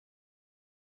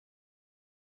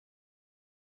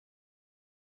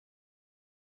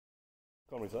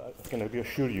Comrades, can I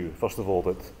reassure you, first of all,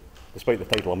 that despite the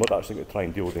title, I'm not actually going to try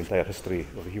and deal with the entire history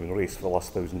of the human race for the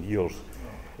last 1,000 years.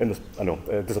 In this, I know,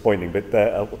 disappointing, but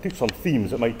I'll take some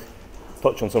themes that might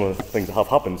touch on some of the things that have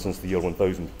happened since the year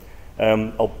 1000.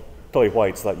 I'll tell you why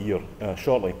it's that year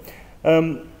shortly.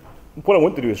 What I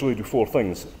want to do is really do four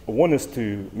things. One is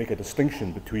to make a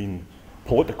distinction between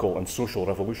political and social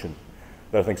revolution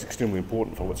that I think is extremely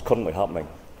important for what's currently happening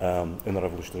in the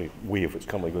revolutionary wave that's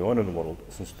currently going on in the world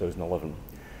since 2011.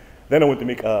 Then I want to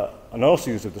make another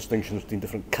series of distinctions between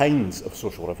different kinds of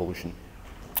social revolution.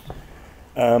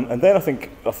 And then I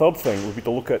think a third thing would be to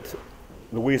look at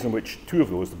the ways in which two of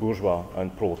those, the bourgeois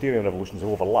and proletarian revolutions, have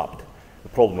overlapped the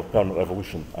problem of permanent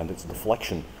revolution and its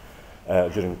deflection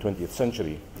during the 20th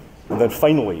century. And then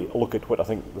finally, look at what I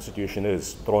think the situation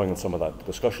is, drawing on some of that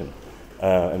discussion,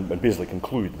 and basically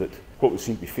conclude that what we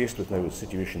seem to be faced with now is a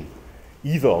situation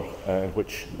either in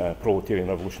which proletarian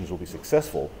revolutions will be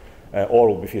successful, or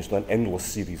will be faced with an endless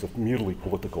series of merely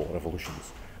political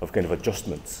revolutions, of kind of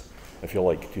adjustments, if you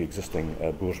like, to existing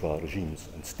bourgeois regimes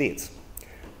and states.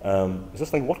 Is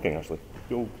this thing working, actually?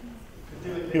 Well,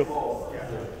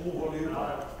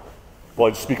 I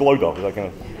just speak louder? Is that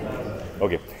kind of...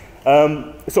 Okay.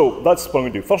 So that's what I'm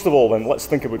going to do. First of all, then, let's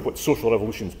think about what social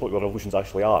revolutions, political revolutions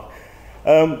actually are.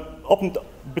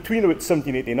 Between about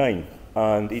 1789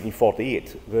 and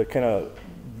 1848, the kind of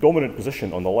dominant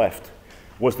position on the left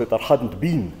was that there hadn't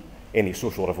been any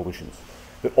social revolutions,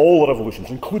 that all the revolutions,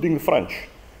 including the French,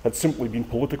 had simply been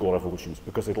political revolutions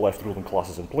because they'd left ruling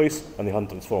classes in place and they hadn't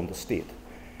transformed the state.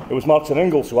 It was Marx and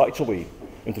Engels who actually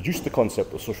introduced the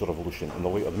concept of social revolution in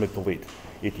the mid to late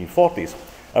 1840s,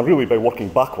 and really by working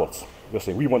backwards. They're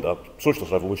saying, we want a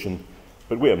socialist revolution,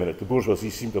 but wait a minute, the bourgeoisie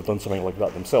seem to have done something like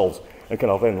that themselves, and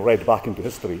kind of then read back into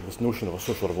history this notion of a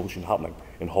social revolution happening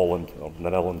in Holland, or the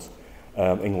Netherlands,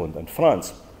 England and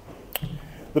France.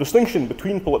 The distinction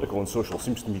between political and social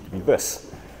seems to me to be this.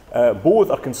 Both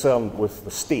are concerned with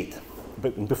the state,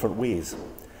 but in different ways.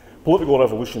 Political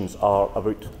revolutions are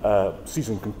about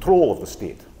seizing control of the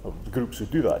state, of the groups who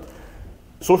do that.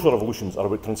 Social revolutions are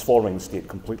about transforming the state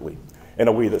completely, in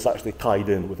a way that's actually tied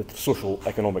in with the social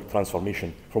economic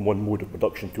transformation from one mode of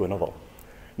production to another.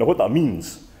 Now what that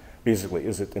means, basically,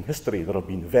 is that in history there have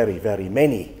been very, very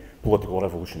many political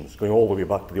revolutions, going all the way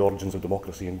back to the origins of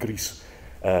democracy in Greece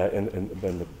in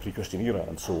the pre-Christian era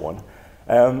and so on.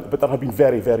 But there have been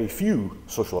very, very few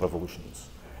social revolutions.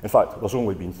 In fact, there's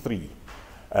only been 3,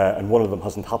 and one of them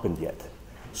hasn't happened yet.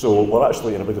 So we're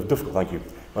actually in a bit of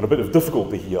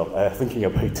difficulty here, thinking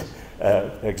about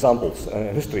examples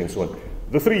in history and so on.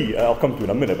 The 3 I'll come to in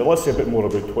a minute, but let's say a bit more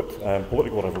about what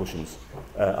political revolutions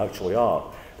actually are.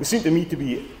 They seem to me to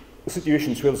be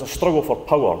situations where there's a struggle for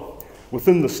power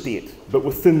within the state, but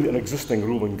within an existing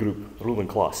ruling group, ruling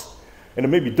class. And there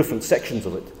may be different sections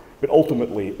of it, but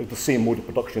ultimately the same mode of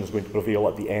production is going to prevail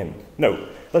at the end. Now,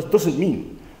 that doesn't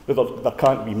mean that there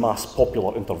can't be mass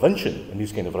popular intervention in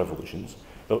these kind of revolutions.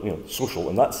 They're, social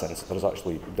in that sense. There's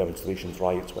actually demonstrations,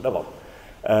 riots, whatever.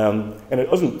 And it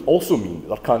doesn't also mean that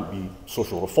there can't be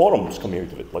social reforms coming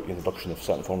out of it, like the introduction of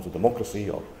certain forms of democracy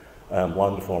or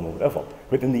land reform or whatever.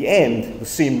 But in the end, the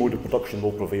same mode of production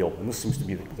will prevail, and this seems to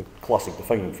be the classic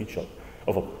defining feature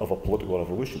of a political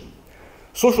revolution.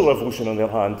 Social revolution, on the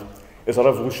other hand, is a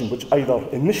revolution which either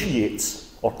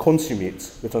initiates or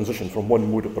consummates the transition from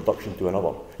one mode of production to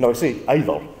another. Now I say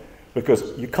either,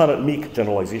 because you cannot make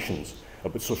generalizations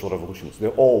about social revolutions. They're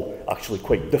all actually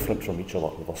quite different from each other,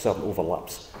 with certain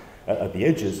overlaps at the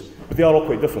edges, but they are all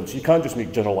quite different. So you can't just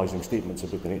make generalizing statements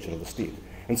about the nature of the state.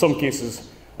 In some cases,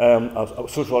 a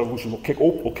social revolution will kick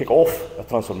off a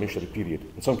transformationary period.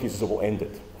 In some cases, it will end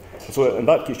it. And so in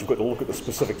that case, you've got to look at the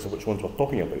specifics of which ones we're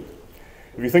talking about.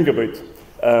 If you think about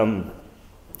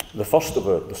the first of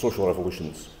the social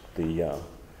revolutions, the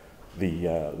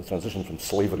transition from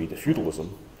slavery to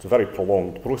feudalism, it's a very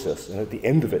prolonged process, and at the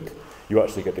end of it, you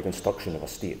actually get the construction of a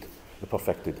state, the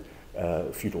perfected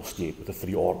feudal state with the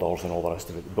 3 orders and all the rest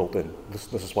of it built in. This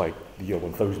is why the year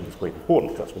 1000 is quite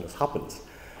important, because that's when this happens.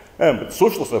 But the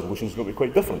socialist revolution is going to be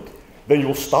quite different. Then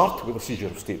you'll start with a seizure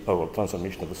of state power,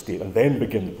 transformation of the state, and then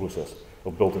begin the process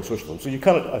of building socialism. So you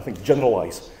cannot, I think,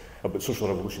 generalize about social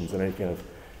revolutions in any kind of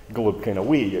glib kind of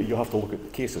way. You have to look at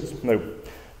the cases. Now,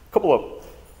 a couple of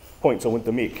points I want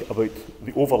to make about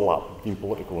the overlap between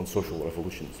political and social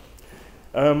revolutions.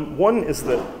 One is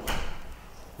that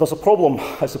there's a problem,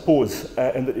 I suppose,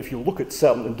 in that if you look at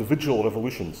certain individual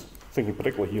revolutions, thinking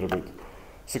particularly here about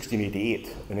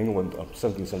 1688 in England or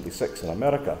 1776 in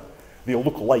America, they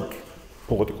look like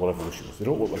political revolutions. They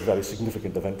don't look like very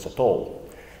significant events at all.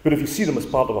 But if you see them as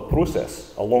part of a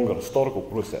process, a longer historical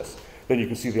process, then you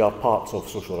can see they are parts of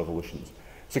social revolutions.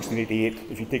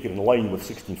 1688, if you take it in line with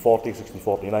 1640,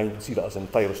 1649, see that as an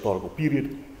entire historical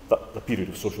period, that the period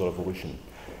of social revolution.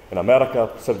 In America,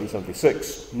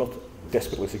 1776, not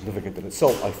desperately significant in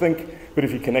itself, I think, but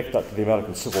if you connect that to the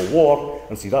American Civil War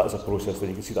and see that as a process, then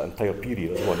you can see that entire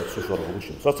period as one of social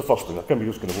revolution. So that's the first thing, there can be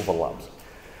those kind of overlaps.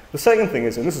 The second thing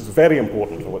is, and this is very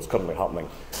important for what's currently happening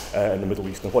in the Middle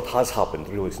East and what has happened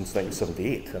really since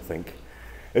 1978, I think,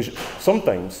 is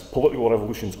sometimes political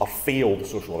revolutions are failed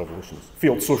social revolutions,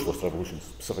 failed socialist revolutions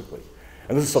specifically.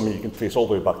 And this is something you can trace all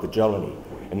the way back to Germany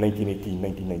in 1918,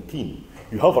 1919.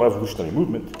 You have a revolutionary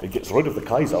movement, it gets rid of the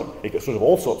Kaiser, it gets rid of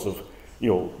all sorts of,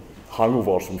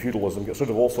 hangovers from feudalism, gets rid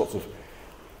of all sorts of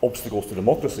obstacles to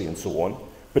democracy and so on,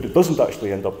 but it doesn't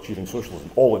actually end up achieving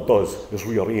socialism. All it does is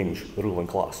rearrange the ruling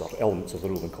class, or elements of the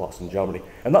ruling class in Germany.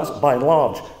 And that's, by and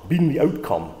large, been the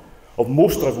outcome of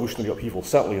most revolutionary upheaval,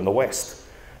 certainly in the West,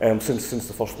 since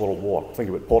the First World War. Think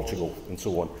about Portugal and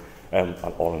so on,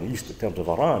 or in the East in terms of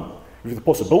Iran. We have the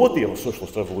possibility of a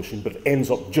socialist revolution, but it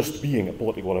ends up just being a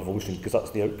political revolution because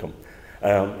that's the outcome,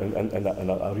 and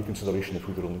a reconsideration of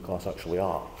who the ruling class actually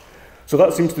are. So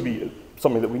that seems to be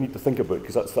something that we need to think about,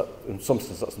 because that's in some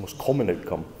sense that's the most common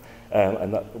outcome,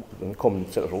 and the common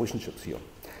set of relationships here.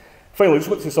 Finally, I just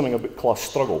want to say something about class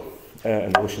struggle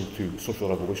in relation to social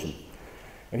revolution.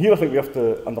 And here I think we have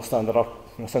to understand there are,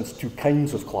 in a sense, two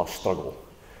kinds of class struggle.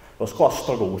 There's class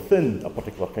struggle within a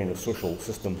particular kind of social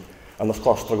system, and there's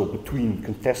class struggle between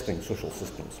contesting social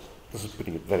systems. This is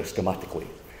putting it very schematically.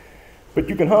 But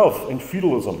you can have, in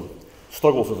feudalism,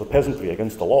 struggles of the peasantry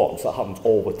against the lords. That happens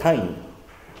all the time.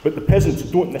 But the peasants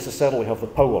don't necessarily have the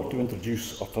power to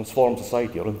introduce or transform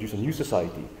society or introduce a new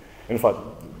society. In fact,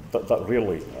 that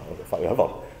rarely, if ever,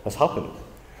 has happened.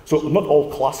 So not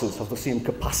all classes have the same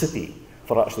capacity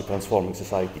for actually transforming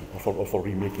society or for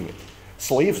remaking it.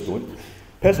 Slaves don't,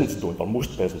 peasants don't, or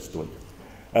most peasants don't.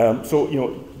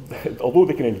 Although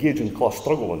they can engage in class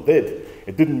struggle and did,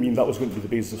 it didn't mean that was going to be the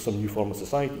basis of some new form of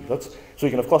society. So you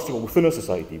can have class struggle within a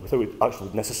society without it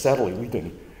actually necessarily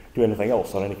leading to anything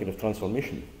else or any kind of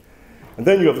transformation. And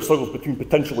then you have the struggles between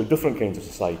potentially different kinds of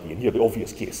society, and here the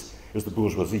obvious case is the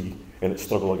bourgeoisie in its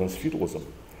struggle against feudalism.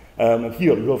 And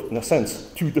here you have, in a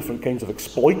sense, two different kinds of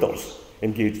exploiters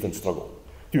engaged in struggle.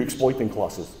 Two exploiting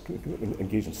classes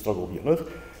engaged in struggle here. Now,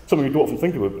 something we don't often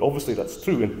think about, but obviously that's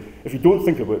true. And if you don't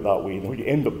think about it that way, then what you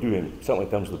end up doing, certainly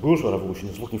in terms of the bourgeois revolution,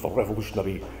 is looking for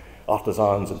revolutionary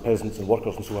artisans and peasants and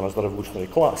workers and so on as the revolutionary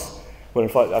class. When in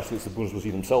fact, actually, it's the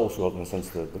bourgeoisie themselves who are, in a sense,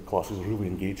 the class who is really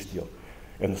engaged here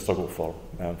in the struggle for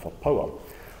power.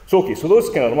 So, okay, so those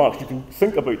kind of remarks, you can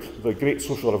think about the great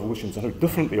social revolutions and how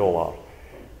different they all are.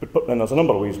 And there's a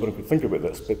number of ways one could think about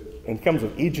this, but in terms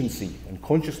of agency and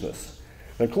consciousness,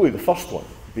 then clearly the first one,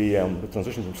 the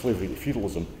transition from slavery to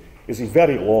feudalism, is a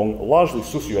very long, largely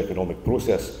socio-economic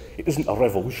process. It isn't a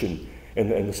revolution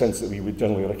in the sense that we would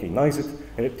generally recognise it,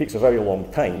 and it takes a very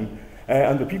long time.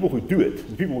 And the people who do it,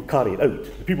 the people who carry it out,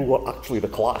 the people who are actually the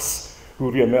class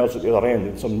who re-emerge at the other end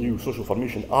in some new social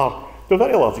formation are, to a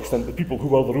very large extent, the people who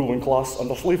were the ruling class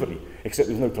under slavery, except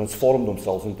they've now transformed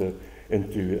themselves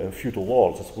into feudal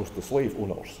lords as opposed to slave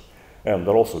owners. They're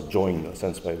also joined, in a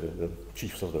sense, by the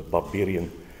chiefs of the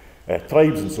barbarian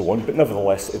tribes and so on, but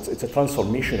nevertheless, it's a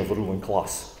transformation of the ruling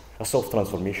class, a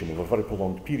self-transformation over a very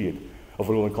prolonged period of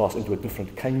a ruling class into a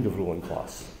different kind of ruling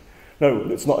class. Now,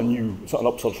 it's not an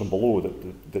upsurge from below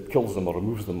that kills them or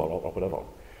removes them or whatever.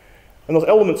 And there's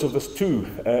elements of this too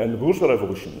in the bourgeois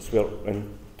revolutions, where,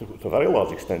 to a very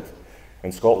large extent,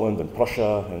 in Scotland and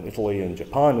Prussia and Italy and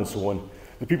Japan and so on,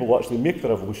 the people who actually make the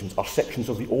revolutions are sections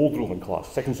of the old ruling class,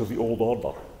 sections of the old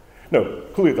order. Now,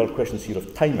 clearly there are questions here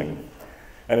of timing.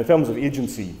 And in terms of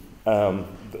agency, the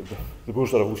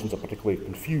bourgeois revolutions are a particularly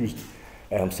confused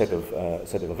set of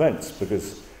events,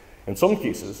 because in some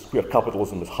cases, where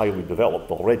capitalism is highly developed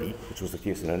already, which was the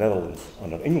case in the Netherlands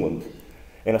and in England,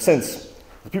 in a sense,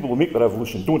 the people who make the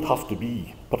revolution don't have to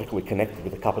be particularly connected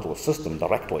with the capitalist system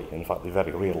directly. In fact, they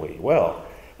very rarely were.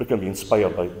 They can be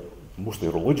inspired by mostly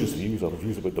religious views or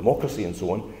views about democracy and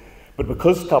so on. But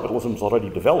because capitalism is already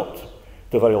developed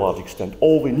to a very large extent,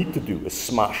 all they need to do is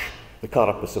smash the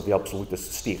carapace of the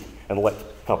absolutist state and let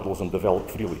capitalism develop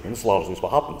freely. And this largely is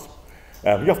what happens.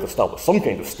 You have to establish some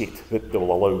kind of state that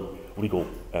will allow legal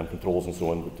controls and so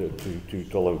on to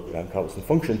allow capitalism to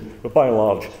function, but by and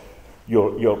large,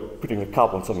 you're putting a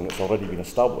cap on something that's already been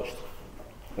established.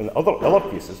 In other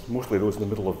cases, mostly those in the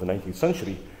middle of the 19th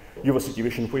century, you have a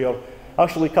situation where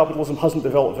actually capitalism hasn't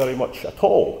developed very much at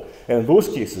all. And in those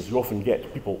cases, you often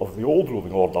get people of the old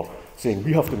ruling order saying,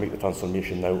 we have to make the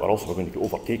transformation now, or else we're going to get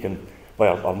overtaken by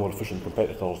our more efficient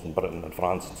competitors in Britain and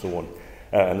France and so on.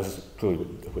 And this is clearly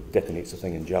what detonates the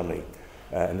thing in Germany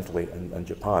in Italy and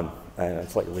Japan, and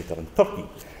slightly later in Turkey.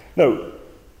 Now,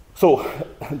 so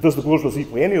does the bourgeoisie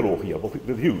play any role here? Well,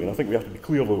 they do, and I think we have to be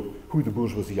clear, though, who the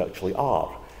bourgeoisie actually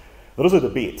are. There is a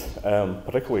debate,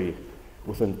 particularly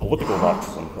within political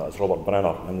Marxism, that's Robert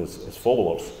Brenner and his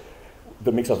followers,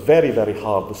 that makes a very, very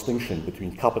hard distinction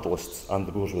between capitalists and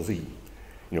the bourgeoisie.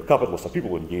 You know, capitalists are people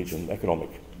who engage in economic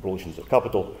relations of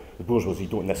capital. The bourgeoisie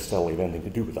don't necessarily have anything to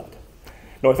do with that.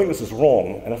 Now, I think this is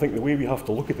wrong, and I think the way we have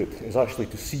to look at it is actually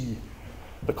to see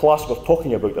the class we're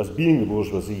talking about as being the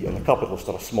bourgeoisie, and the capitalists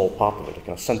are a small part of it, a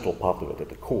kind of central part of it at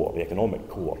the core, the economic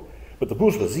core. But the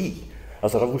bourgeoisie,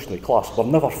 as a revolutionary class, were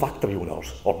never factory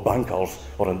owners, or bankers,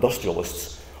 or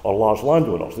industrialists, or large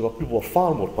landowners. They were people who were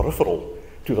far more peripheral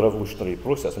to the revolutionary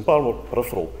process, and far more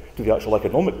peripheral to the actual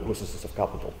economic processes of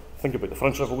capital. Think about the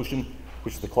French Revolution,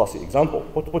 which is the classic example.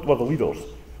 What were the leaders?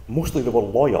 Mostly they were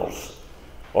lawyers,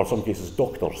 or in some cases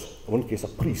doctors, in one case a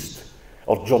priest,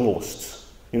 or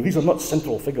journalists. You know, these are not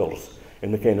central figures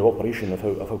in the kind of operation of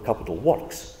how capital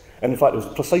works. And in fact, it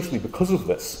was precisely because of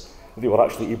this that they were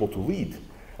actually able to lead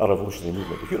a revolutionary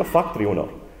movement. If you're a factory owner,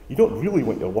 you don't really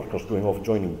want your workers going off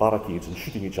joining barricades and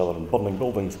shooting each other and burning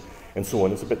buildings and so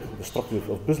on. It's a bit destructive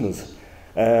of business.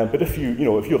 But if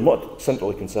you're not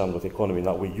centrally concerned with the economy in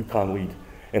that way, you can lead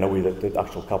in a way that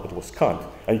actual capitalists can't.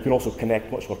 And you can also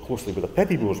connect much more closely with the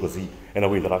petty bourgeoisie in a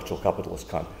way that actual capitalists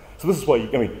can't. So this is why,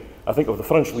 I think of the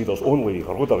French leaders only,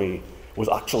 Rodari was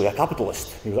actually a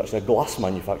capitalist. He was actually a glass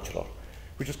manufacturer,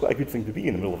 which is quite a good thing to be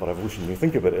in the middle of a revolution when you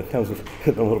think about it in terms of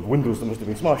the number of windows that must have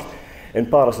been smashed in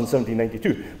Paris in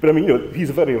 1792. But he's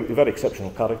a very exceptional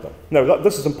character. Now,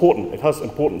 this is important. It has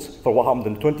importance for what happened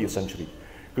in the 20th century.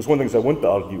 Because one of the things I want to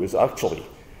argue is actually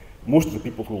most of the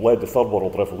people who led the third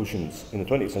world revolutions in the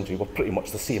 20th century were pretty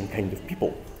much the same kind of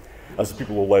people as the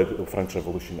people who led the French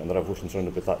Revolution and the revolutions around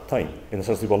about that time, in the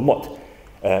sense they were not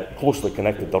closely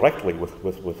connected directly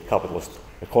with capitalist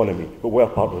economy, but were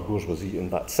part of the bourgeoisie in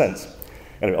that sense.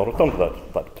 Anyway, I'll return to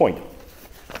that point.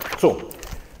 So,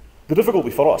 the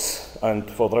difficulty for us, and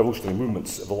for the revolutionary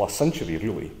movements of the last century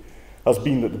really, has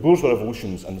been that the bourgeois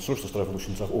revolutions and the socialist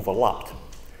revolutions have overlapped.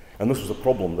 And this was a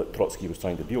problem that Trotsky was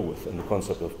trying to deal with in the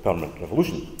concept of permanent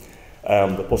revolution.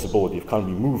 The possibility of can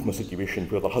we move from a situation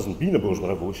where there hasn't been a bourgeois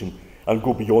revolution and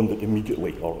go beyond it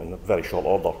immediately, or in a very short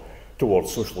order,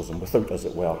 towards socialism without, as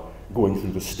it were, going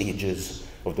through the stages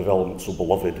of development so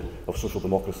beloved of social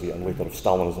democracy and later of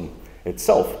Stalinism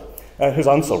itself. His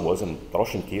answer was, in the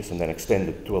Russian case and then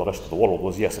extended to the rest of the world,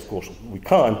 was yes, of course, we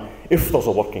can, if there's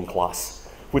a working class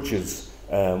which is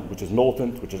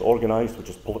militant, which is organised, which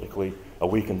is politically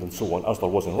awakened and so on, as there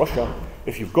was in Russia.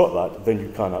 If you've got that, then you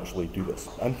can actually do this.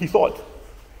 And he thought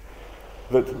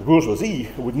that the bourgeoisie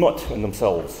would not in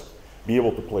themselves be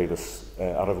able to play this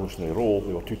a revolutionary role.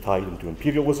 They were too tied into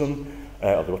imperialism,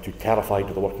 or they were too terrified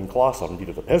of the working class, or indeed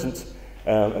of the peasants,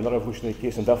 in the revolutionary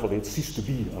case, and therefore they had ceased to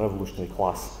be a revolutionary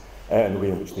class in the way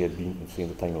in which they had been, say, in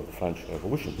the time of the French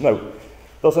Revolution. Now,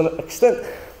 there's an extent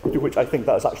to which I think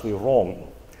that is actually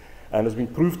wrong, and has been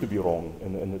proved to be wrong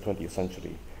in the 20th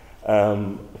century,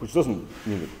 which doesn't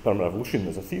mean that permanent revolution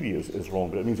as a theory is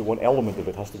wrong, but it means that one element of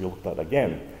it has to be looked at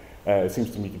again. It seems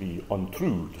to me to be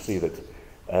untrue to say that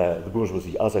the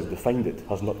bourgeoisie, as I've defined it,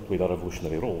 has not played a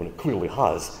revolutionary role, and it clearly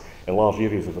has in large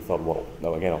areas of the third world.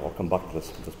 Now, again, I'll come back to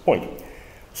this point.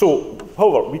 So,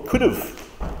 however, we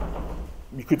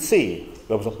could say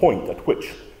there was a point at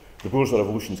which the bourgeois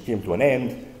revolutions came to an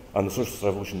end and the socialist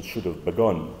revolutions should have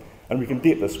begun. And we can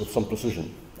date this with some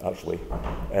precision, actually.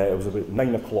 It was about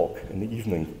 9 o'clock in the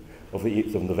evening of the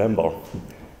 8th of November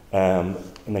in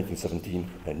 1917,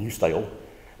 New Style,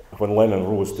 when Lenin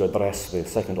rose to address the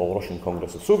Second All-Russian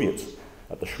Congress of Soviets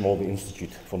at the Smolny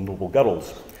Institute for Noble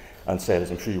Girls, and said,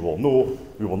 as I'm sure you all know,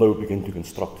 we will now begin to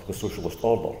construct the socialist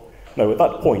order. Now, at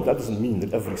that point, that doesn't mean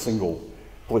that every single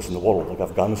place in the world, like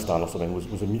Afghanistan or something,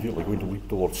 was immediately going to leap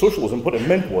towards socialism. What it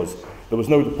meant was there was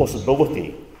now the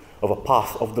possibility of a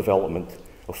path of development,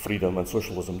 of freedom and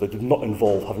socialism that did not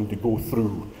involve having to go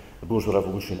through the bourgeois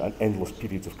revolution and endless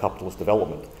periods of capitalist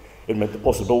development. It meant the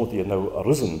possibility had now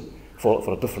arisen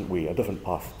for a different way, a different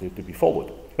path to be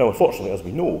followed. Now, unfortunately, as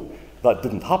we know, that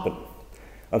didn't happen.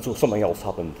 And so something else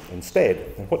happened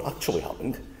instead. And what actually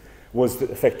happened was that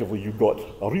effectively you got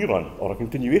a rerun or a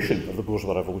continuation of the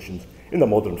bourgeois revolutions in the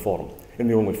modern form, in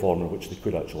the only form in which they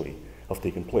could actually have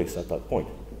taken place at that point.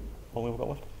 How long have we got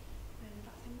left?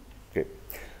 Okay.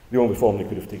 The only form they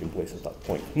could have taken place at that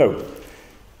point. Now,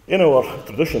 in our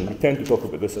tradition, we tend to talk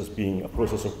about this as being a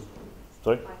process of...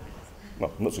 Sorry?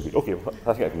 No, not so good. Okay, well,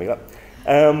 I think I can make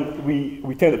that.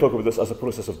 We tend to talk about this as a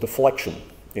process of deflection.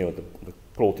 You know, the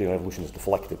proletarian revolution is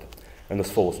deflected. And this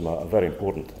follows from a very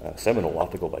important seminal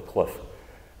article by Cliff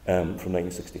from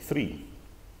 1963.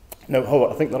 Now,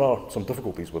 however, I think there are some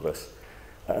difficulties with this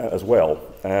as well,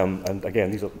 and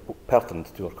again, these are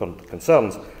pertinent to our current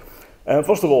concerns.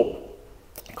 First of all,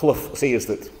 Cliff says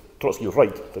that Trotsky is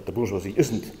right, that the bourgeoisie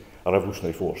isn't a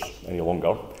revolutionary force any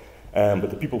longer, but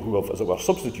the people who have, as it were,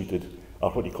 substituted are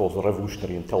what he calls the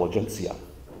revolutionary intelligentsia.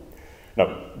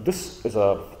 Now, this is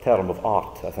a term of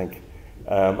art, I think.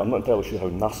 I'm not entirely sure how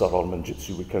Nasser or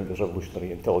Manjitsu would count as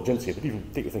revolutionary intelligentsia, but even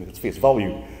take the thing at its face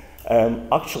value.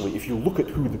 Actually, if you look at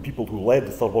who the people who led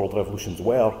the Third World revolutions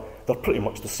were, they're pretty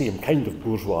much the same kind of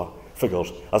bourgeois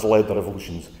figures as led the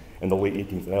revolutions in the late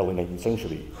 18th and early 19th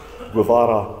century.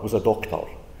 Guevara was a doctor.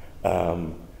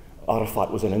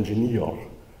 Arafat was an engineer.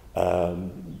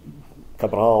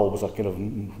 Cabral was a kind of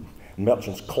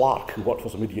merchant's clerk who worked for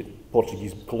some idiot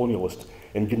Portuguese colonialist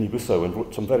in Guinea-Bissau and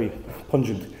wrote some very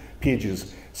pungent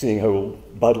pages saying how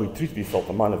badly treated he felt,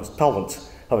 a man of his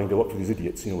talents, having to work for these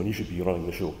idiots, when he should be running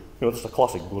the show. This is a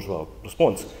classic bourgeois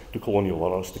response to colonial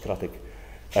or aristocratic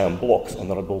blocks and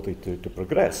their ability to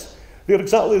progress. They're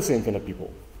exactly the same kind of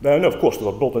people. Now, of course, they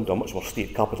were built into a much more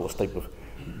state capitalist type of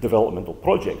developmental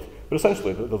project, but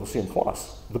essentially they're the same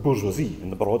class, the bourgeoisie in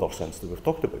the broader sense that we've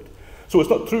talked about. So it's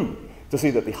not true to say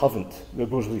that the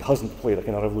bourgeoisie hasn't played a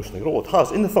kind of revolutionary role. It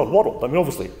has in the Third World. I mean,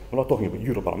 obviously, we're not talking about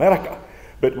Europe or America,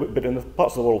 but in the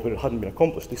parts of the world where it hadn't been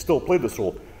accomplished, they still played this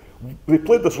role. They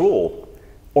played this role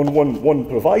on one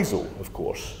proviso, of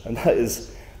course, and that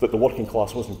is that the working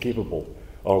class wasn't capable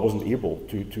or wasn't able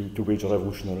to wage a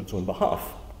revolution on its own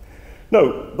behalf.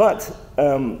 Now, that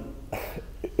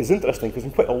is interesting because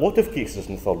in quite a lot of cases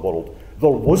in the Third World, there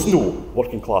was no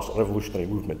working class revolutionary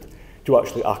movement to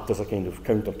actually act as a kind of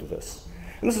counter to this.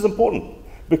 And this is important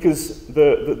because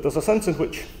there's a sense in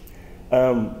which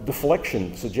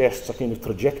deflection suggests a kind of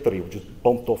trajectory which is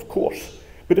bumped off course.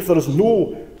 But if there is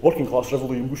no working class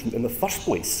revolutionary movement in the first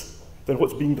place, then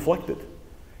what's being deflected?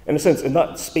 In a sense, in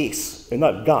that space, in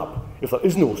that gap, if there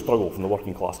is no struggle from the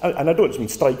working class, and I don't just mean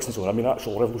strikes and so on, I mean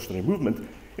actual revolutionary movement,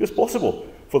 it is possible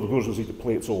for the bourgeoisie to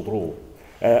play its old role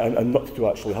and not to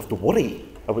actually have to worry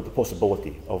about the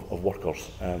possibility of workers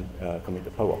coming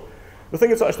to power. The thing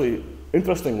that's actually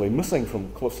interestingly missing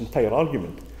from Cliff's entire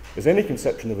argument is any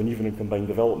conception of an even and combined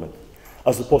development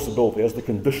as the possibility, as the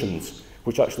conditions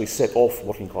which actually set off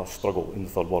working class struggle in the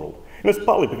Third World. And it's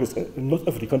partly because in not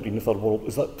every country in the Third World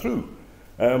is that true.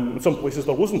 In some places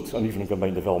there wasn't an even and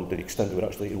combined development to the extent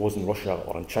that it was in Russia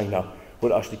or in China,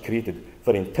 where it actually created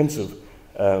very intensive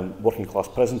working class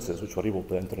presences which were able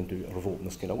to enter into a revolt in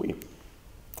this kind of way.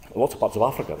 In lots of parts of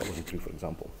Africa that wasn't true, for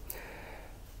example.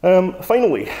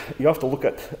 Finally, you have to look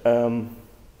at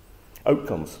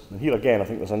outcomes. And here again, I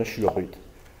think there's an issue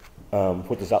about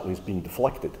what exactly is being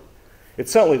deflected.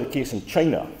 It's certainly the case in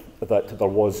China that there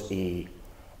was a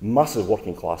massive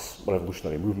working class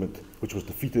revolutionary movement which was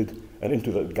defeated, and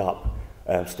into that gap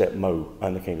stepped Mao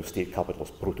and the kind of state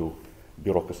capitalist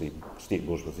proto-bureaucracy, state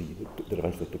bourgeoisie that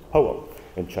eventually took power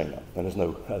in China and is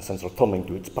now, since returning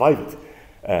to its private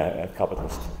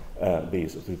capitalist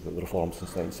base through the reforms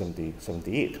since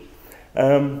 1978.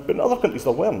 But in other countries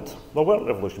there weren't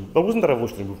revolution. There wasn't a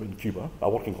revolutionary movement in Cuba, a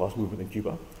working class movement in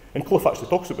Cuba, and Cliff actually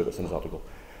talks about this in his article.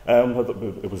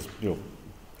 It was,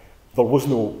 there was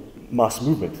no mass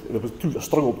movement. There was a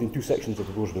struggle between two sections of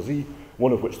the bourgeoisie,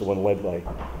 one of which, the one led by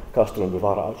Castro and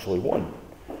Guevara, actually won.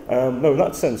 Now, in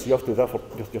that sense, you have to, therefore,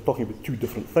 you're talking about two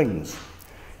different things.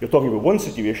 You're talking about one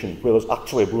situation where there's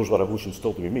actually a bourgeois revolution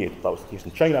still to be made. That was the case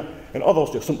in China. In others,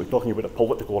 you're simply talking about a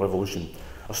political revolution,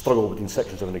 a struggle between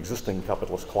sections of an existing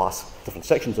capitalist class, different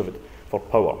sections of it, for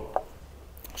power.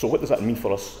 So what does that mean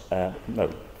for us now?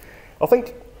 I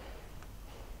think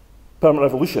permanent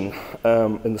revolution,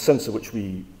 in the sense in which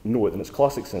we know it in its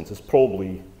classic sense, is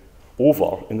probably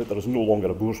over in that there is no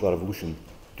longer a bourgeois revolution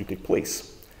to take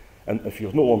place. And if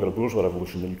you're no longer a bourgeois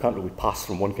revolution, then you can't really pass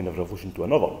from one kind of revolution to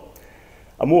another.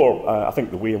 I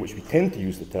think the way in which we tend to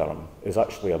use the term is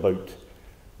actually about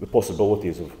the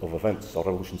possibilities of events or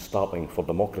revolutions starting for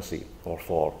democracy or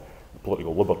for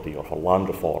political liberty or for land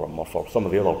reform or for some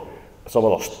other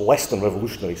less than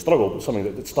revolutionary struggle, but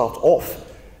something that starts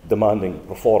off demanding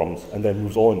reforms and then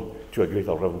moves on to a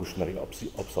greater revolutionary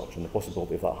upsurge and the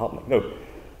possibility of that happening. Now,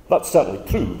 that's certainly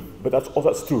true, but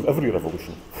that's true of every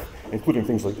revolution, including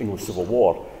things like the English Civil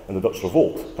War and the Dutch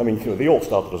Revolt. I mean, they all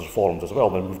started as reforms as well,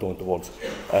 then moved on towards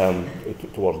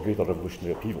greater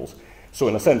revolutionary upheavals. So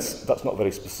in a sense, that's not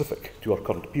very specific to our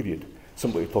current period,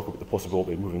 simply to talk about the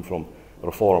possibility of moving from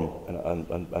reform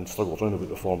and struggles around about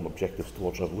reform objectives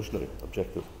towards revolutionary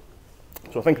objectives.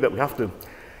 So I think that we have to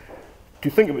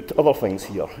think about other things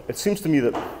here. It seems to me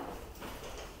that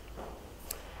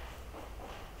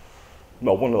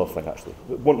well, one other thing actually.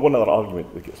 One other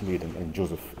argument that gets made, and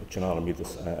Joseph Chinara made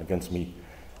this against me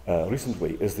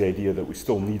recently, is the idea that we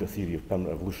still need a theory of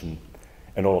permanent evolution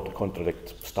in order to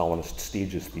contradict Stalinist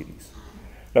stages theories.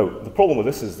 Now, the problem with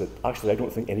this is that actually I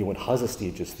don't think anyone has a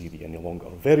stages theory any longer.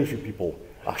 Very few people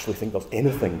actually think there's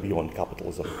anything beyond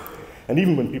capitalism. And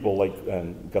even when people like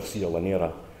Garcia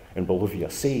Linera in Bolivia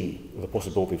say the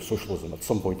possibility of socialism at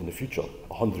some point in the future,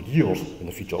 100 years in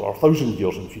the future, or 1,000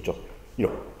 years in the future, you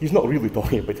know, he's not really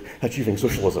talking about achieving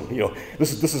socialism. You know,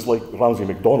 this is like Ramsay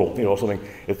MacDonald, you know, or something.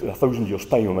 In 1,000 years'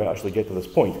 time, we might actually get to this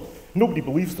point. Nobody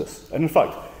believes this, and in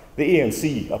fact, the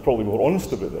ANC are probably more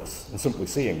honest about this and simply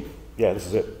saying, "Yeah, this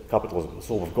is it. Capitalism. That's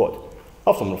all we've got.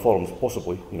 Have some reforms,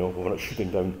 possibly. You know, we're not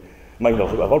shooting down miners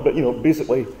or whatever, but you know,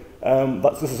 basically,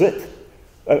 this is it."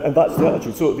 And that's the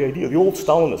attitude. So the idea, the old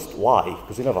Stalinist lie,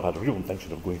 because they never had a real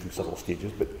intention of going through several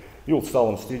stages, but the old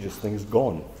Stalinist stages thing is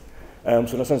gone.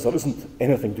 So in a sense, there isn't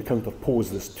anything to counterpose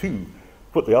this to.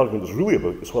 What the argument is really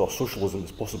about is whether socialism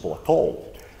is possible at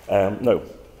all. Now,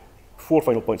 4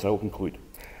 final points and I will conclude.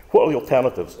 What are the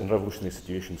alternatives in revolutionary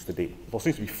situations today? There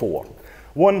seems to be 4.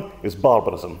 One is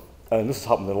barbarism, and this has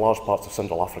happened in large parts of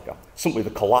Central Africa. Simply the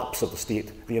collapse of the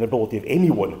state, the inability of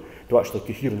anyone to actually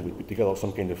coherently put together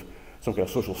some kind of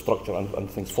social structure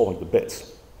and things falling to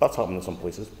bits. That's happened in some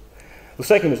places. The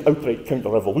second is outright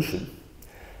counter-revolution,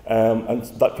 and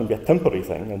that can be a temporary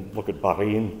thing, and look at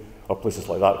Bahrain or places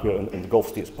like that, where in the Gulf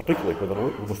states particularly, where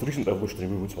the most recent revolutionary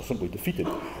movements were simply defeated.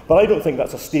 But I don't think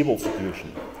that's a stable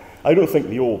situation. I don't think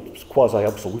the old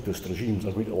quasi-absolutist regimes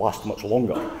are going to last much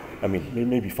longer. I mean,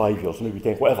 maybe 5 years, maybe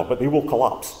 10, whatever, but they will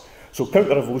collapse. So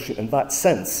counter-revolution in that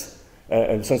sense,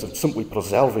 in the sense of simply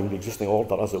preserving the existing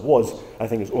order as it was, I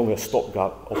think is only a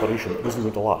stopgap operation. It isn't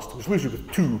going to last. Which leaves you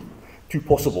with two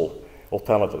possible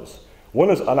alternatives. One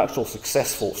is an actual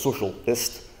successful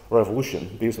socialist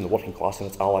revolution based on the working class and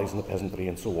its allies and the peasantry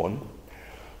and so on.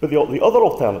 But the other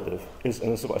alternative is,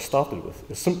 and this is what I started with,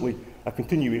 is simply a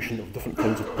continuation of different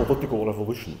kinds of political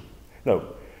revolution. Now,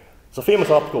 there's a famous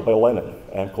article by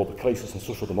Lenin called The Crisis in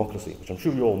Social Democracy, which I'm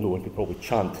sure you all know and could probably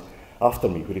chant after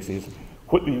me, where he says,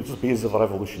 what is the basis of a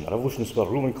revolution? A revolution is where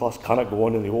the ruling class cannot go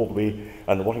on in the old way,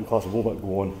 and the working class will not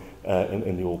go on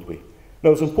in the old way.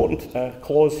 Now, there's an important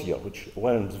clause here, which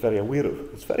Lenin is very aware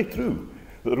of. It's very true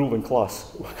that the ruling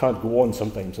class can't go on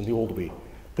sometimes in the old way,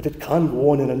 but it can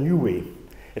go on in a new way.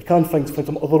 It can find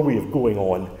some other way of going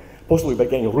on, possibly by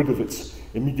getting rid of its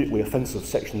immediately offensive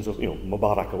sections of,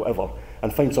 Mubarak or whatever,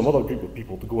 and find some other group of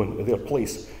people to go in their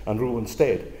place and rule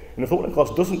instead. And if the working class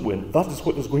doesn't win, that is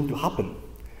what is going to happen.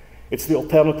 It's the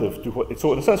alternative to what.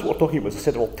 So in a sense, what we're talking about is a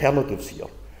set of alternatives here.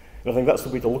 And I think that's the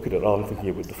way to look at it, rather than thinking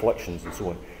about deflections and so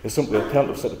on. It's simply an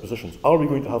alternative set of positions. Are we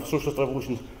going to have socialist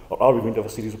revolutions, or are we going to have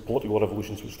a series of political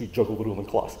revolutions which juggle the ruling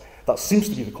class? That seems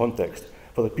to be the context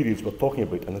for the periods we're talking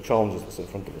about and the challenges that's in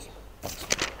front of us.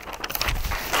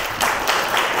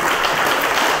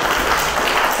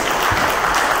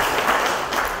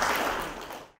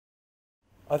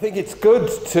 I think it's good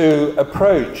to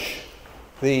approach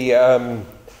the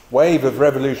wave of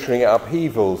revolutionary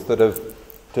upheavals that have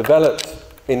developed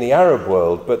in the Arab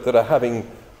world, but that are having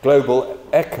global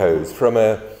echoes from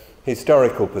a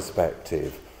historical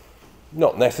perspective.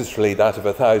 Not necessarily that of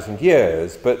 1,000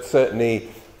 years, but certainly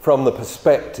from the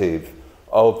perspective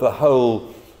of the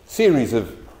whole series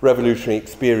of revolutionary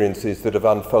experiences that have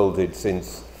unfolded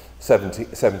since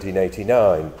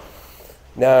 1789.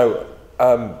 Now,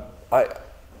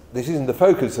 this isn't the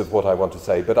focus of what I want to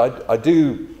say, but I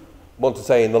do want to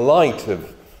say, in the light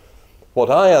of what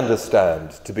I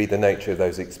understand to be the nature of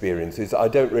those experiences, I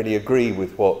don't really agree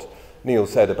with what Neil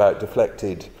said about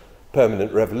deflected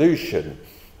permanent revolution.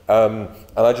 And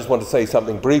I just want to say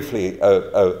something briefly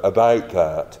about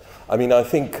that. I mean, I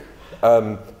think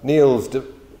Neil's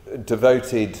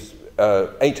devoted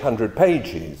 800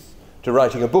 pages to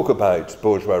writing a book about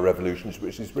bourgeois revolutions,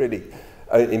 which is really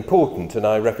important, and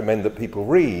I recommend that people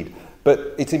read.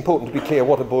 But it's important to be clear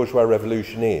what a bourgeois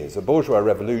revolution is. A bourgeois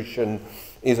revolution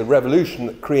is a revolution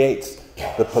that creates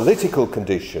the political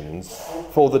conditions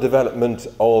for the development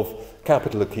of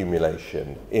capital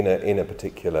accumulation in a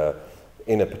particular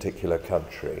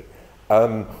country.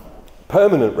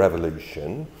 Permanent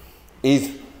revolution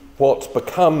is what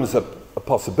becomes a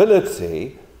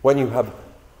possibility when you have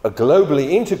a globally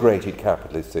integrated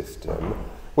capitalist system,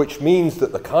 which means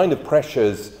that the kind of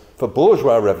pressures for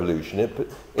bourgeois revolution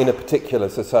in a particular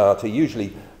society,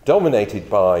 usually dominated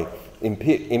by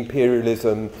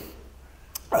imperialism,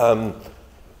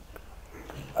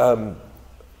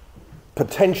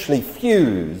 potentially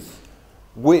fuse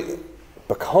with,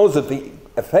 because of the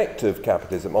effect of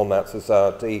capitalism on that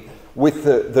society, with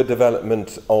the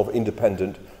development of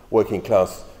independent working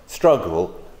class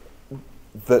struggle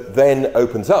that then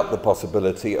opens up the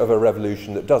possibility of a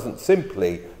revolution that doesn't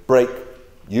simply break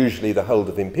usually the hold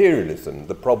of imperialism,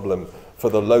 the problem for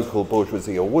the local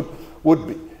bourgeoisie or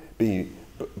would be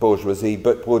bourgeoisie,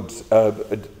 but would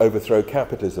overthrow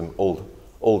capitalism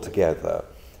altogether.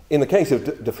 In the case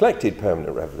of deflected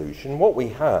permanent revolution, what we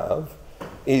have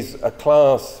is a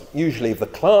class, usually of the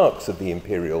clerks of the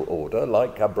imperial order,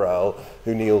 like Cabral,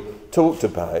 who Neil talked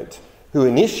about, who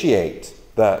initiate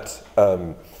that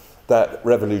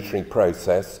revolutionary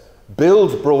process,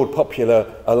 build broad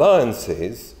popular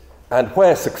alliances, and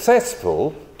where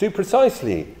successful, do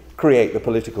precisely create the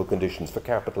political conditions for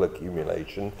capital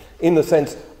accumulation in the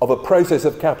sense of a process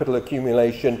of capital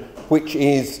accumulation which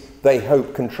is, they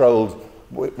hope, controlled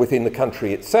within the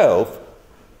country itself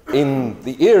in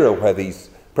the era where these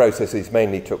processes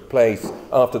mainly took place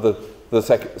after the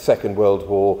Second World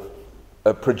War,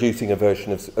 producing a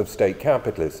version of state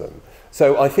capitalism.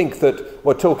 So I think that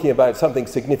we're talking about something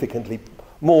significantly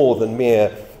more than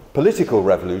mere political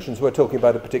revolutions. We're talking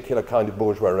about a particular kind of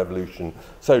bourgeois revolution,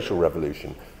 social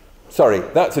revolution. Sorry,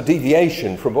 that's a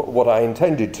deviation from what I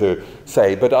intended to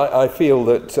say, but I feel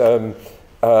that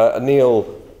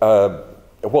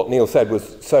what Neil said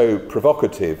was so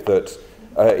provocative that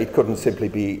it couldn't simply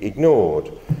be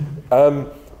ignored.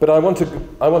 But I want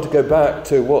to go back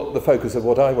to the focus of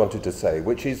what I wanted to say,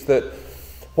 which is that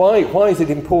why is it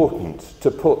important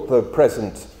to put the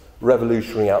present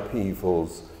revolutionary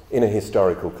upheavals in a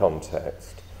historical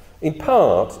context? In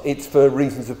part, it's for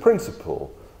reasons of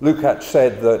principle. Lukács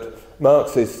said that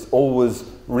Marxists always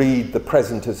read the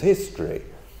present as history.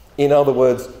 In other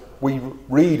words, we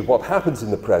read what happens in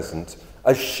the present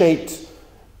as shaped,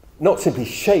 not simply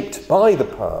shaped by the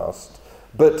past,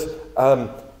 but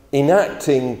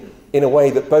enacting in a way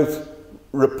that both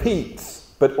repeats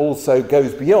but also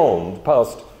goes beyond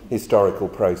past historical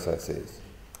processes.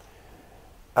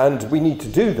 And we need to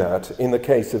do that in the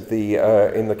case of the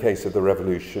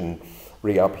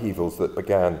revolutionary upheavals that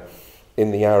began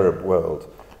in the Arab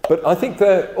world. But I think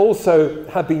there also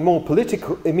have been more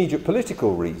immediate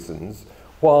political reasons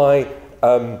why,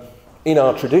 in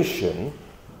our tradition,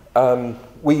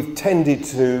 we've tended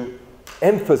to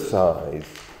emphasize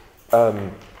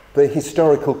the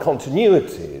historical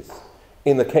continuities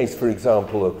in the case, for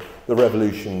example, of the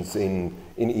revolutions in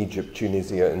Egypt,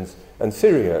 Tunisia, and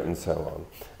Syria, and so on.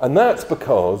 And that's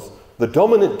because the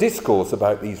dominant discourse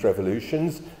about these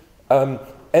revolutions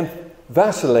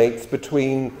vacillates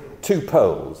between two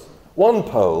poles. One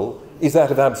pole is that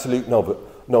of absolute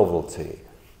novelty.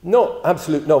 Not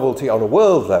absolute novelty on a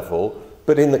world level,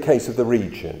 but in the case of the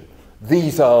region.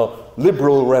 These are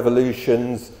liberal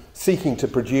revolutions seeking to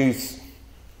produce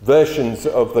versions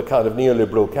of the kind of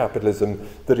neoliberal capitalism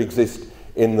that exist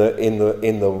in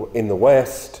the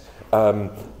West,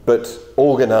 but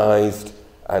organised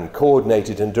and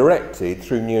coordinated and directed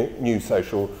through new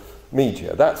social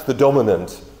media. That's the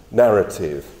dominant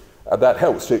narrative. That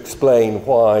helps to explain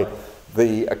why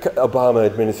the Obama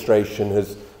administration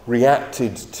has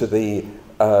reacted to the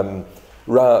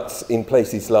riots in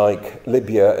places like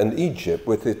Libya and Egypt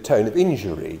with a tone of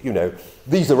injury. You know,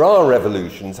 these are our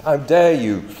revolutions. How dare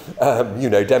you,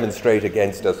 demonstrate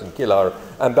against us and kill our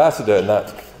ambassador and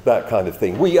that kind of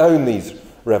thing. We own these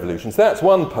revolutions. That's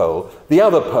one pole. The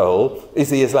other pole is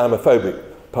the Islamophobic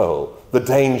pole. The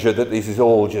danger that this is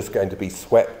all just going to be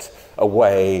swept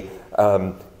away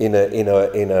in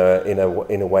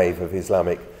a wave of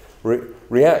Islamic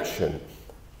reaction.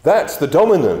 That's the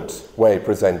dominant way of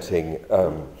presenting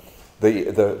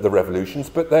the revolutions,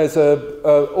 but there's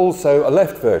also a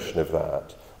left version of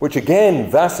that, which again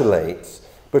vacillates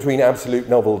between absolute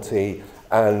novelty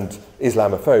and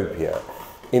Islamophobia.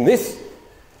 In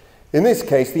this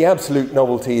case, the absolute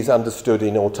novelty is understood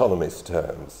in autonomous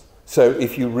terms. So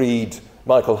if you read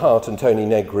Michael Hart and Tony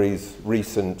Negri's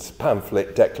recent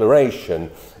pamphlet Declaration,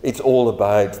 it's all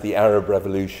about the Arab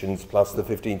revolutions plus the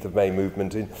 15th of May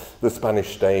movement in the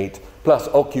Spanish state, plus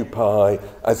Occupy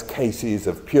as cases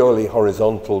of purely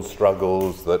horizontal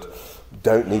struggles that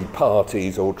don't need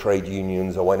parties or trade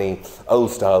unions or any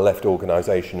old-style left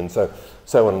organisation and so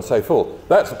on and so forth.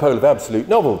 That's the pole of absolute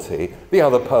novelty. The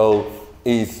other pole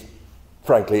is,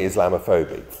 frankly,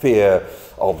 Islamophobic, fear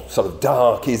of sort of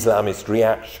dark Islamist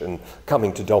reaction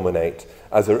coming to dominate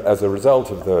as a result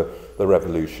of the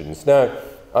revolutions. Now,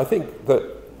 I think that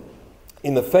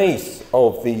in the face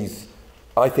of these,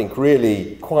 I think,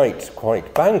 really quite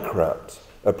bankrupt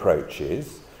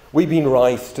approaches, we've been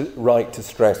right to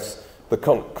stress the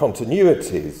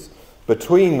continuities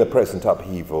between the present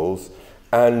upheavals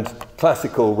and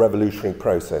classical revolutionary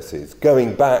processes,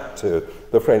 going back to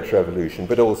the French Revolution,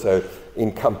 but also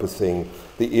encompassing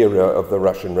the era of the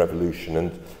Russian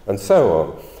Revolution and so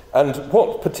on. And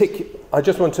I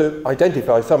just want to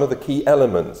identify some of the key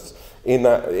elements in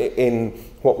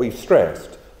what we've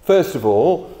stressed. First of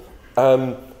all,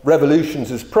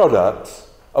 revolutions as products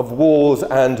of wars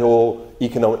and or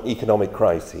economic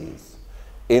crises.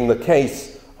 In the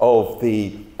case of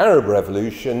the Arab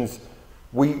revolutions,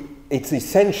 it's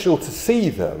essential to see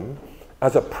them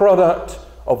as a product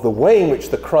of the way in which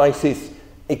the crisis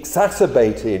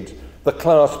exacerbated the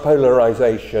class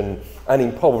polarization and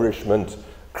impoverishment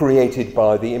created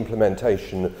by the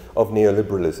implementation of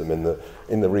neoliberalism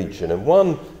in the region. And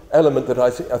one element that I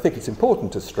think it's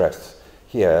important to stress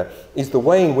here is the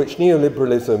way in which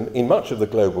neoliberalism in much of the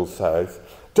global south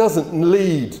doesn't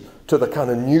lead to the kind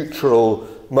of neutral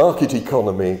market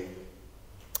economy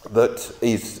that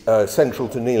is central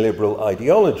to neoliberal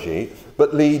ideology,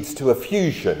 but leads to a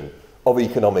fusion of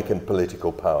economic and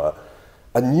political power,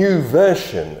 a new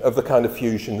version of the kind of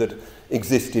fusion that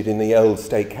existed in the old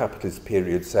state capitalist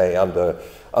period, say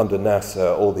under Nasser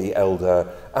or the elder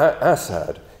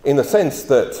Assad, in the sense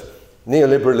that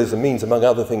neoliberalism means, among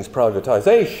other things,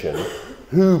 privatization.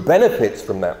 Who benefits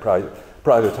from that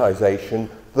privatization?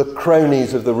 The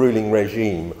cronies of the ruling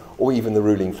regime or even the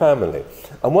ruling family.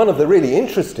 And one of the really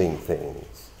interesting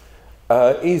things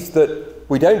is that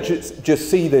we don't just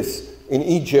see this in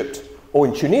Egypt or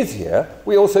in Tunisia,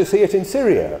 we also see it in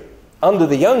Syria. Under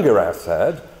the younger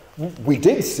Assad, we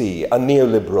did see a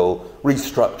neoliberal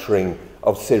restructuring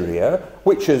of Syria,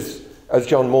 which as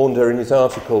John Maunder in his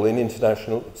article in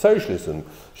International Socialism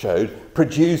showed,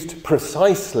 produced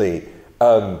precisely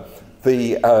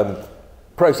the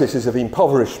processes of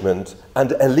impoverishment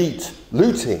and elite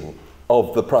looting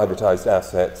of the privatized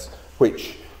assets,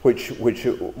 which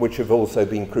have also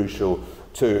been crucial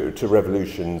to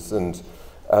revolutions and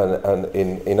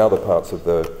in other parts of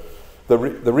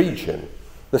the region.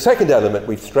 The second element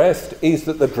we've stressed is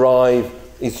that the drive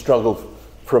is struggle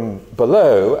from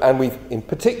below, and we've in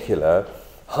particular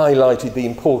highlighted the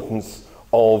importance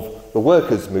of the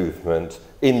workers' movement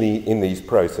in these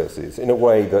processes in a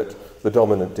way that the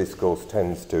dominant discourse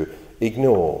tends to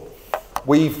ignore.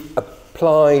 We've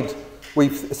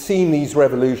seen these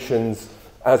revolutions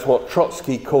as what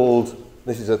Trotsky called,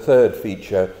 this is a third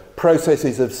feature,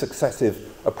 processes of successive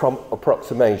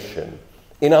approximation.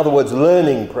 In other words,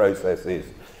 learning processes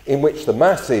in which the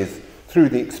masses, through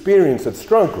the experience of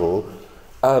struggle,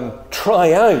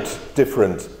 try out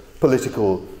different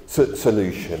political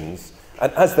solutions,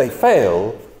 and as they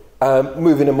fail,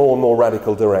 move in a more and more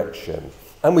radical direction.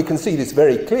 And we can see this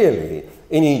very clearly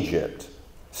in Egypt,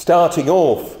 starting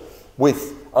off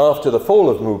with, after the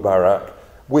fall of Mubarak,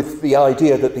 with the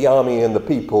idea that the army and the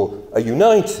people are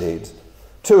united,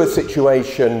 to a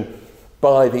situation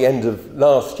by the end of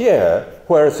last year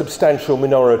where a substantial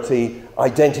minority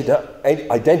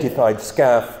identified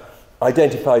SCAF,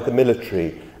 identified the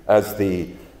military as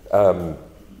the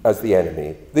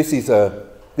enemy. These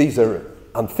are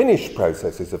unfinished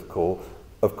processes, of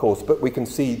course, but we can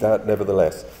see that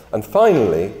nevertheless. And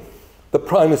finally, the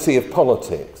primacy of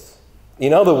politics.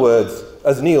 In other words,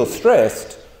 as Neil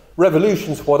stressed,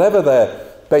 revolutions, whatever their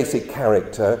basic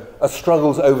character, are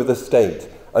struggles over the state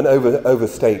and over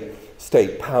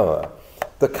state power.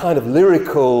 The kind of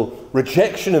lyrical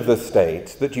rejection of the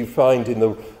state that you find in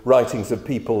the writings of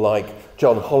people like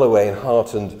John Holloway and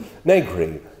Hart and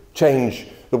Negri, change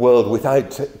the world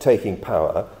without taking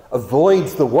power,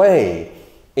 avoids the way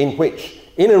in which,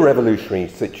 in a revolutionary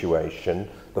situation,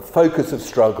 the focus of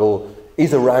struggle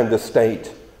is around the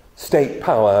state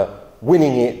power,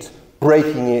 winning it,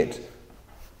 breaking it,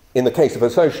 in the case of a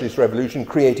socialist revolution,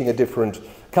 creating a different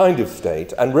kind of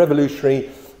state. And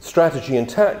revolutionary strategy and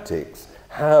tactics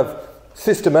have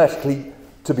systematically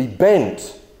to be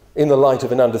bent in the light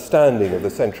of an understanding of the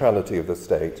centrality of the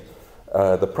state,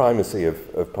 the primacy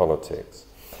of politics.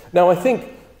 Now, I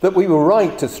think that we were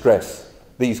right to stress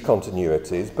these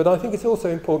continuities, but I think it's also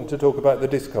important to talk about the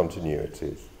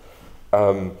discontinuities.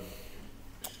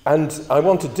 And I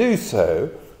want to do so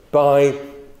by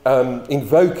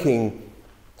invoking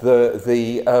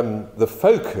the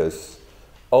focus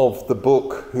of the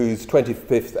book whose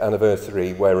 25th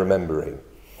anniversary we're remembering,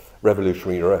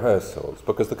 Revolutionary Rehearsals,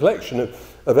 because the collection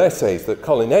of essays that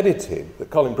Colin edited, that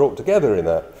Colin brought together in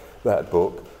that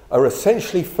book, are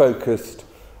essentially focused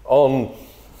on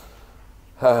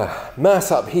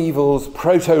mass upheavals,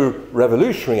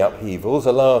 proto-revolutionary upheavals,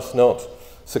 alas not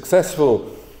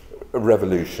successful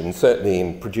revolutions, certainly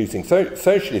in producing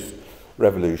socialist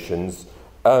revolutions,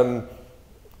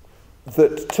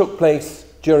 that took place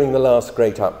during the last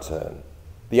great upturn,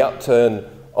 the upturn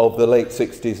of the late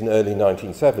 60s and early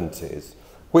 1970s,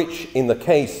 which in the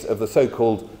case of the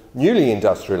so-called newly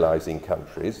industrializing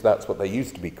countries, that's what they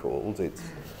used to be called,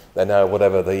 they're now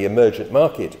whatever the emergent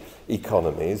market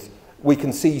economies, we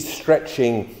can see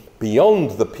stretching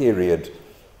beyond the period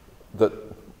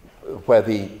where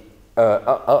the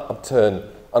upturn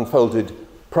unfolded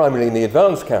primarily in the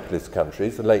advanced capitalist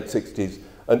countries, the late 60s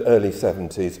and early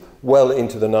 70s, well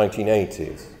into the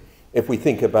 1980s. If we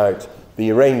think about the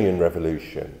Iranian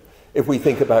Revolution, if we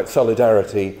think about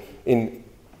solidarity in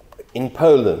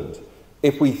Poland,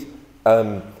 if we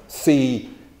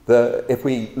if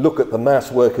we look at the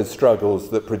mass workers' struggles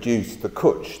that produced the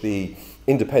Kuch, the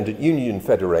Independent Union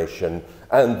Federation,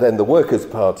 and then the Workers'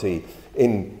 Party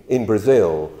in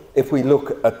Brazil, if we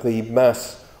look at the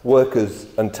mass workers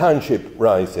and township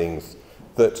risings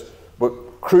that were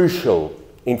crucial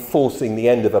in forcing the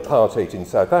end of apartheid in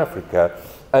South Africa,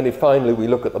 and if finally we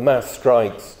look at the mass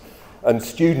strikes and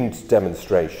student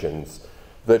demonstrations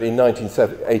that in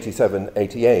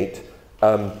 1987-88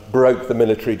 broke the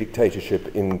military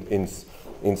dictatorship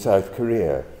in South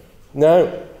Korea.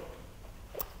 Now,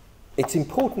 it's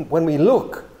important when we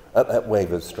look at that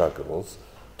wave of struggles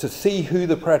to see who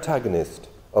the protagonist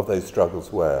of those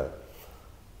struggles were.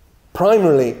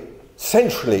 Primarily,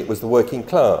 centrally, it was the working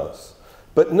class,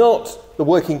 but not the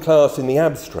working class in the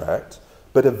abstract,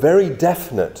 but a very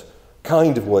definite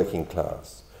kind of working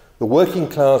class. The working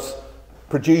class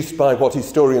produced by what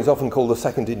historians often call the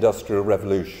Second Industrial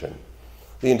Revolution.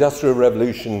 The Industrial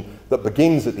Revolution that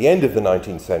begins at the end of the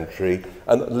 19th century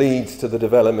and that leads to the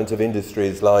development of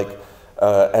industries like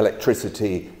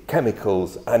electricity,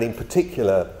 chemicals, and in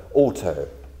particular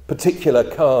particular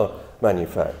car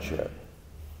manufacture.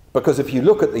 Because if you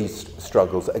look at these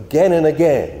struggles again and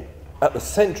again, at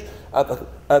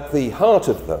the heart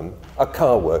of them are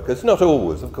car workers, not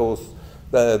always, of course.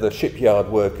 They're the shipyard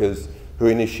workers who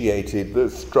initiated the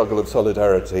struggle of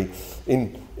solidarity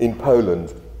in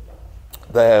Poland.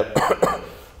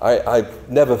 I've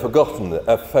never forgotten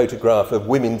a photograph of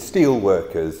women steel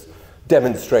workers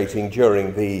demonstrating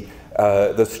during the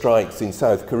strikes in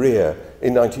South Korea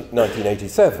in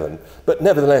 1987. But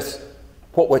nevertheless,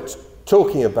 what we're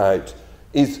talking about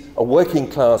is a working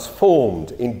class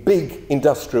formed in big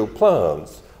industrial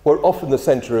plants where often the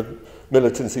centre of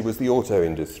militancy was the auto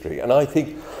industry. And I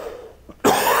think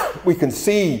we can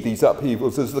see these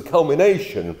upheavals as the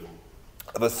culmination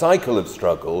of a cycle of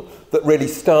struggle that really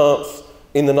starts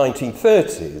in the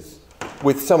 1930s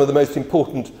with some of the most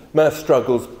important mass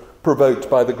struggles provoked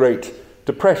by the Great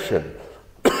Depression.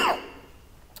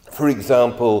 For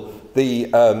example, the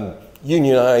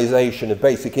unionization of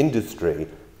basic industry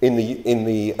in the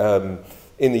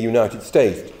United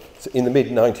States in the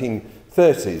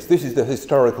mid-1930s. This is the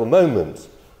historical moment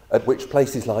at which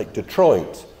places like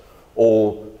Detroit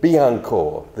or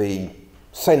Billancourt, the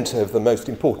centre of the most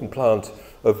important plant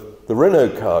of the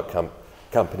Renault car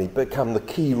company, become the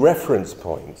key reference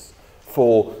points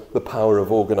for the power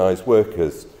of organised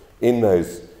workers in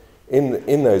those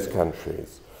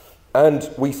countries. And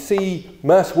we see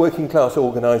mass working class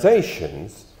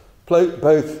organisations,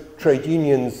 both trade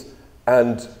unions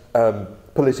and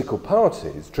political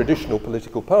parties, traditional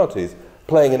political parties,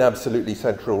 playing an absolutely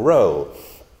central role.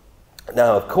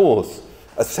 Now, of course,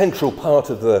 a central part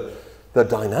of the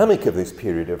dynamic of this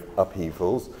period of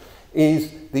upheavals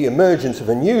is the emergence of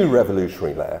a new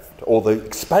revolutionary left, or the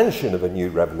expansion of a new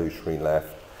revolutionary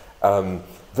left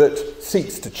that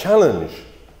seeks to challenge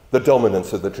the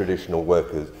dominance of the traditional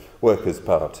workers'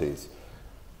 parties.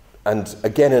 And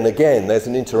again, there's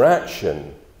an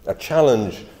interaction, a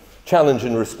challenge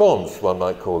and response, one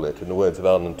might call it, in the words of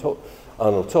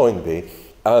Arnold Toynbee,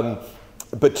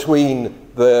 between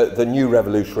the new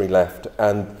revolutionary left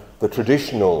and the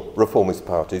traditional reformist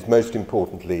parties, most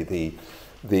importantly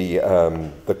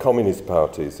the communist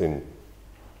parties,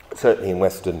 certainly in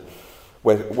Western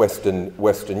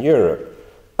Europe.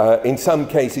 In some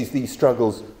cases, these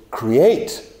struggles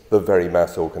create the very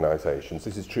mass organisations.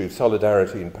 This is true of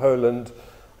Solidarity in Poland,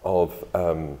 of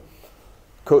the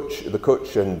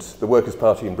Kuch and the Workers'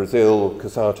 Party in Brazil,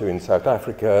 COSATU in South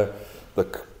Africa, the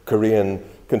Korean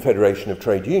Confederation of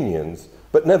Trade Unions.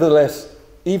 But nevertheless,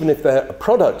 even if they're a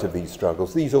product of these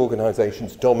struggles, these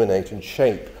organisations dominate and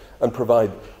shape and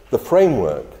provide the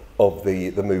framework of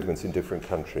the movements in different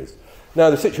countries. Now,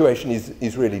 the situation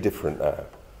is really different now.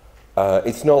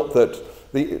 It's not that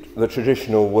the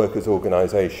traditional workers'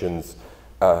 organisations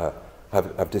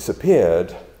have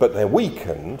disappeared, but they're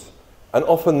weakened, and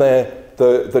often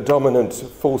the dominant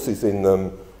forces in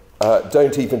them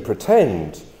don't even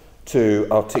pretend to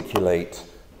articulate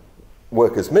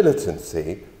workers'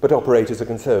 militancy, but operate as a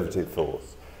conservative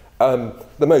force.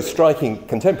 The most striking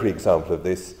contemporary example of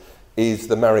this is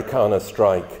the Marikana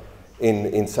strike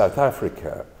in South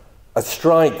Africa, a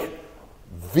strike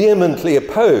vehemently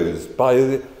opposed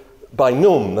by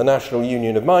NUM, the National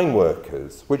Union of Mine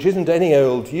Workers, which isn't any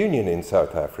old union in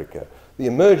South Africa. The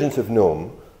emergence of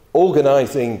NUM,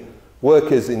 organising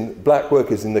black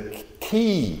workers in the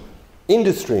key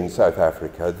industry in South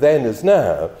Africa, then as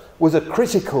now, was a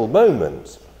critical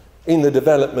moment in the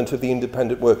development of the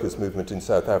independent workers' movement in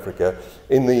South Africa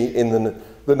in the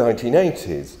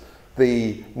 1980s.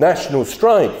 The national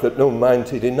strike that NUM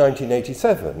mounted in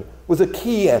 1987 was a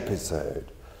key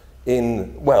episode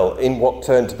in what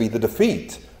turned to be the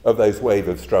defeat of those wave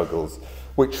of struggles,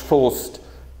 which forced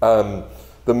the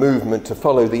movement to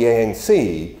follow the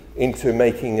ANC into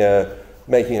making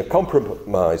a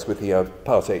compromise with the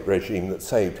apartheid regime that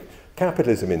saved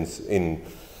capitalism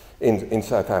in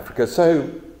South Africa. So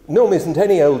NUM isn't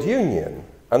any old union,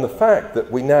 and the fact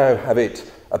that we now have it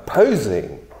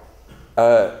opposing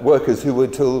workers who were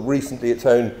till recently its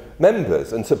own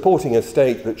members and supporting a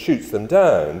state that shoots them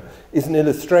down is an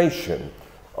illustration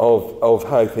of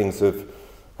how things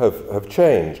have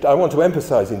changed. I want to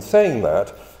emphasise in saying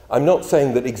that, I'm not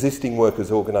saying that existing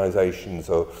workers' organisations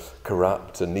are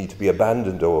corrupt and need to be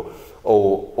abandoned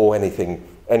or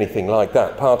anything like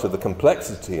that. Part of the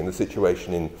complexity in the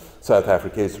situation in South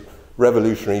Africa is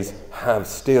revolutionaries have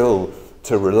still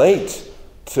to relate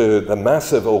to the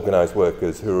massive organised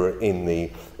workers who are in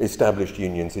the established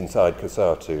unions inside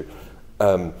COSATU,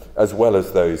 as well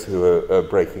as those who are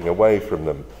breaking away from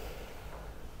them.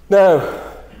 Now,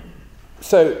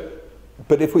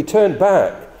 but if we turn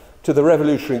back to the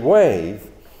revolutionary wave,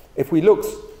 if we look,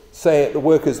 say, at the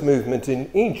workers' movement in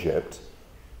Egypt,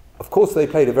 of course they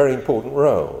played a very important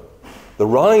role. The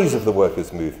rise of the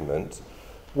workers' movement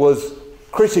was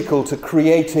critical to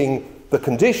creating the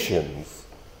conditions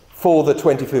for the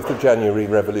 25th of January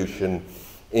revolution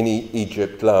in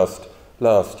Egypt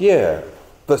last year.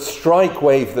 The strike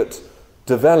wave that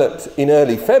developed in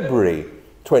early February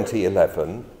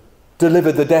 2011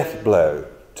 delivered the death blow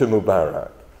to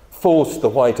Mubarak, forced the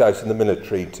White House and the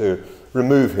military to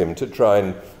remove him to try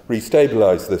and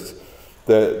restabilise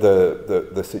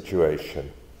the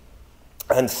situation.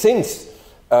 And since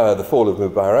the fall of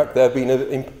Mubarak, there have been an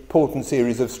important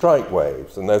series of strike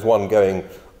waves, and there's one going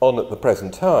on at the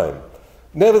present time.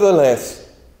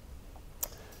 Nevertheless,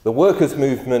 the workers'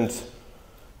 movement,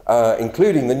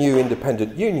 including the new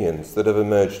independent unions that have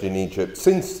emerged in Egypt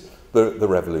since the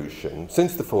revolution,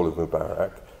 since the fall of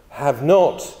Mubarak, have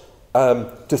not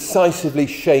decisively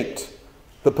shaped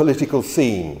the political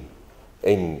scene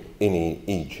in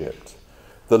Egypt.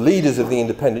 The leaders of the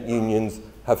independent unions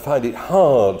have found it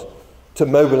hard to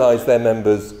mobilise their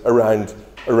members around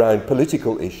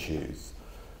political issues.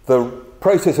 The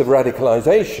process of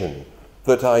radicalisation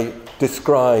that I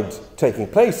described taking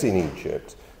place in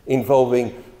Egypt,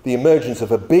 involving the emergence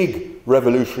of a big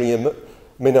revolutionary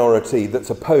minority that's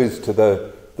opposed to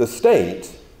the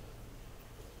state,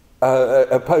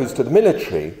 opposed to the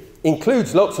military,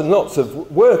 includes lots and lots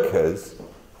of workers.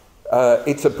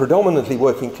 It's a predominantly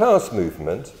working class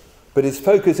movement, but its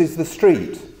focus is the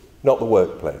street, not the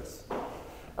workplace.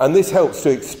 And this helps to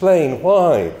explain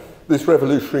why this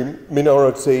revolutionary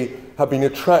minority have been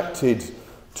attracted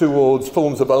towards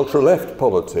forms of ultra-left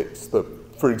politics,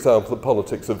 for example, the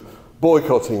politics of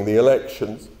boycotting the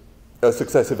elections,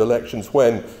 successive elections,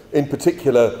 when, in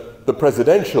particular, the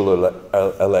presidential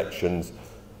elections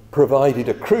provided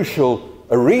a crucial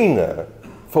arena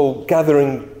for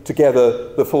gathering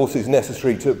together the forces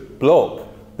necessary to block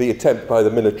the attempt by the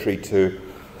military to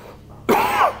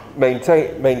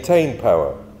maintain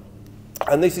power.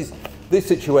 And this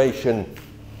situation,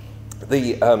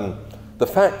 the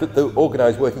fact that the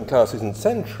organised working class isn't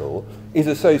central is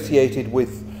associated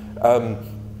with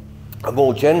a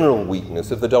more general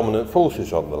weakness of the dominant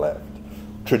forces on the left.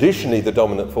 Traditionally, the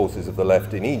dominant forces of the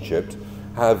left in Egypt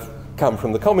have come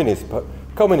from the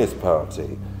Communist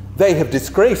Party. They have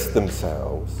disgraced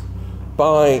themselves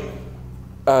by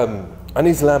an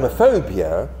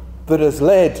Islamophobia that has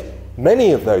led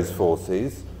many of those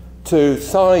forces to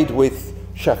side with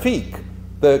Shafiq,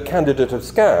 the candidate of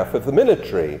SCAF, of the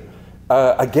military,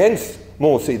 against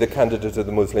Morsi, the candidate of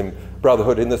the Muslim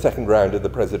Brotherhood, in the second round of the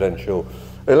presidential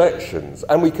elections.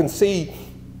 And we can see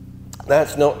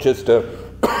that's not just an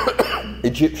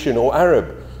Egyptian or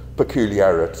Arab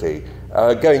peculiarity.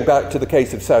 Going back to the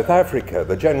case of South Africa,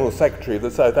 the General Secretary of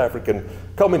the South African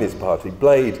Communist Party,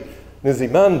 Blade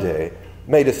Nzimande,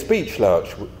 made a speech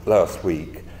last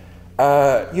week,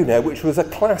 which was a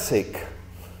classic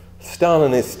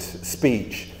Stalinist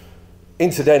speech,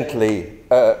 incidentally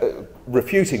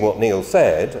refuting what Neil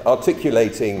said,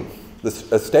 articulating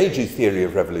a stages theory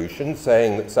of revolution,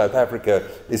 saying that South Africa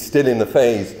is still in the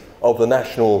phase of the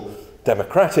national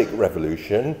democratic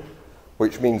revolution,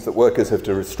 which means that workers have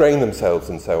to restrain themselves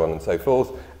and so on and so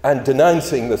forth, and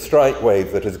denouncing the strike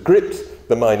wave that has gripped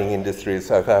the mining industry of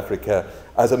South Africa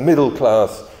as a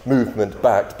middle-class movement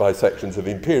backed by sections of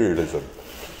imperialism.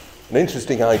 An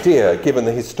interesting idea, given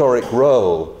the historic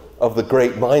role of the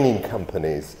great mining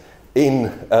companies in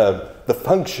the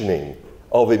functioning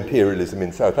of imperialism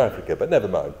in South Africa, but never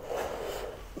mind.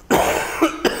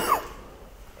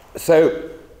 So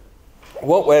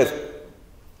what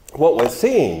we're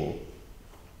seeing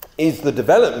is the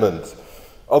development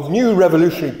of new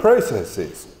revolutionary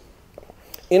processes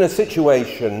in a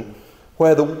situation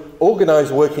where the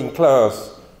organised working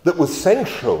class that was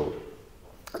central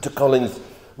to Collins'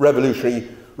 revolutionary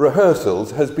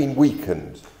rehearsals has been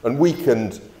weakened, and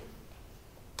weakened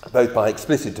both by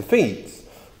explicit defeats,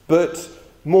 but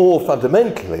more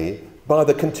fundamentally by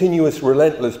the continuous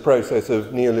relentless process of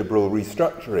neoliberal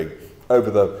restructuring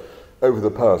over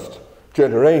the past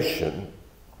generation,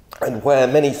 and where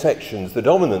many sections, the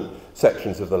dominant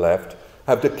sections of the left,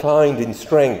 have declined in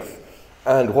strength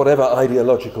and whatever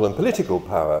ideological and political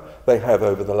power they have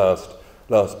over the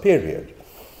last period.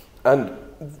 And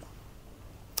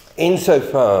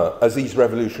insofar as these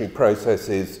revolutionary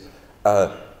processes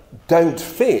don't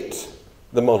fit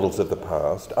the models of the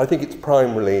past, I think it's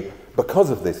primarily because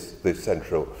of this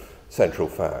central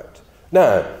fact.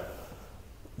 Now,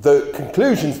 the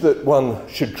conclusions that one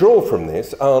should draw from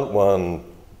this aren't one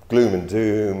gloom and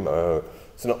doom,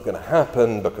 it's not going to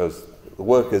happen because the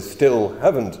workers still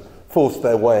haven't forced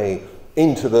their way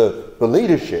into the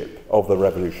leadership of the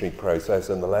revolutionary process,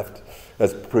 and the left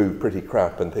has proved pretty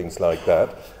crap and things like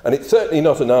that. And it's certainly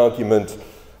not an argument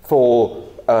for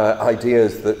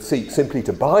ideas that seek simply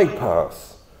to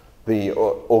bypass the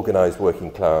organised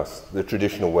working class, the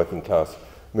traditional working class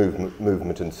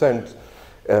movement and sense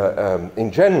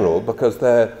in general, because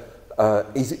there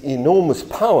is enormous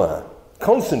power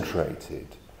concentrated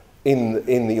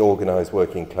in the organised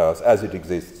working class as it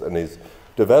exists and is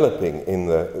developing in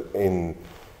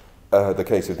the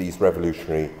case of these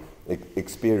revolutionary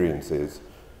experiences.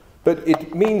 But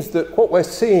it means that what we're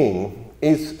seeing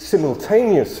is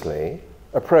simultaneously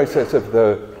a process of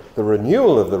the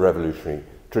renewal of the revolutionary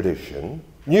tradition,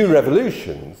 new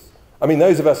revolutions. I mean,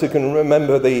 those of us who can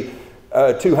remember the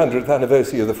 200th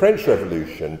anniversary of the French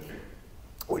Revolution,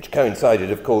 which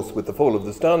coincided, of course, with the fall of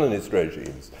the Stalinist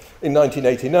regimes in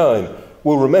 1989,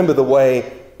 will remember the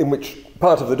way in which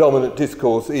part of the dominant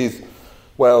discourse is,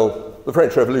 well, the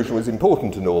French Revolution was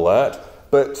important and all that,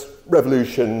 but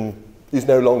revolution is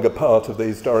no longer part of the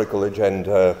historical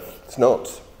agenda.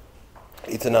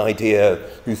 It's an idea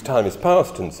whose time is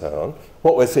past and so on.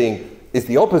 What we're seeing is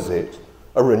the opposite,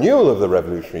 a renewal of the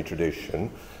revolutionary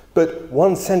tradition, but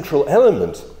one central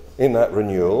element in that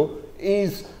renewal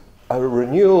is a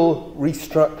renewal,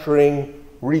 restructuring,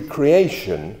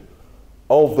 recreation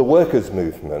of the workers'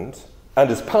 movement, and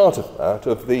as part of that,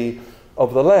 of the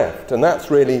left. And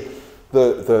that's really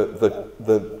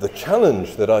the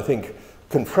challenge that I think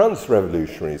confronts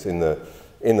revolutionaries in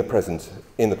the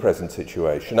present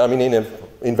situation. I mean,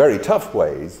 in very tough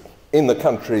ways, in the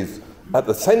countries at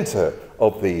the centre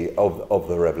of the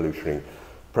revolutionary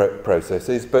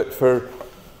processes, but for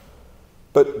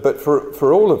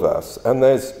all of us, and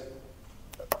there's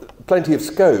plenty of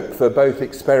scope for both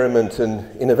experiment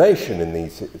and innovation in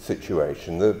these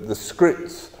situations. The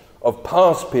scripts of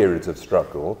past periods of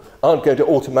struggle aren't going to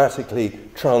automatically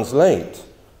translate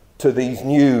to these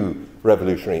new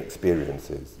revolutionary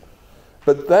experiences.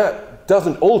 But that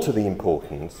doesn't alter the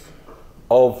importance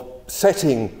of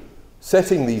setting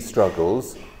these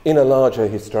struggles in a larger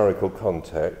historical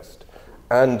context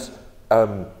and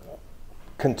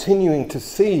continuing to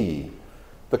see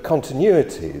the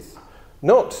continuities,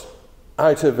 not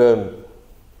out of,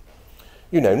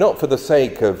 not for the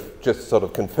sake of just sort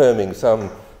of confirming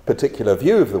some particular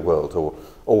view of the world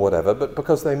or whatever, but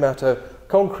because they matter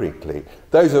concretely.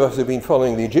 Those of us who've been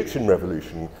following the Egyptian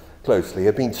revolution closely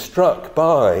have been struck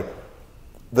by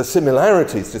the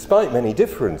similarities, despite many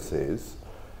differences,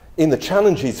 in the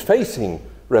challenges facing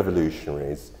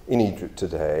revolutionaries in Egypt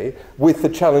today with the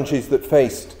challenges that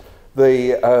faced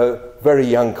the very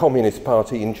young Communist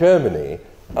Party in Germany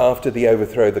after the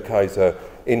overthrow of the Kaiser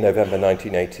in November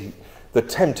 1980. The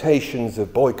temptations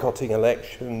of boycotting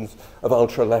elections, of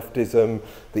ultra-leftism,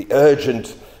 the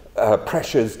urgent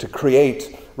pressures to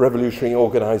create revolutionary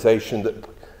organisation that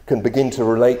can begin to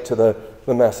relate to the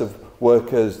mass of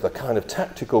workers, the kind of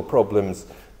tactical problems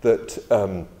that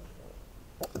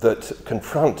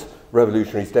confront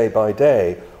revolutionaries day by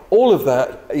day. All of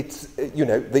that, it's,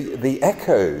 the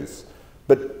echoes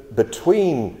but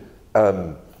between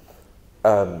the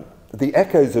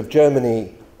echoes of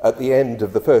Germany at the end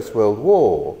of the First World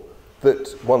War that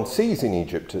one sees in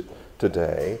Egypt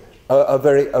today are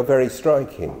very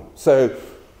striking. So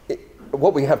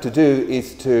what we have to do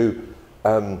is to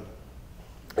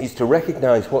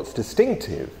recognise what's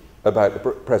distinctive about the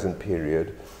present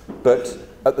period, but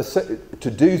to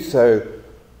do so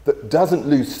that doesn't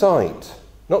lose sight,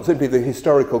 not simply the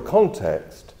historical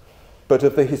context, but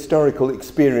of the historical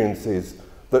experiences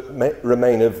that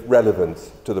remain of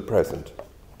relevance to the present.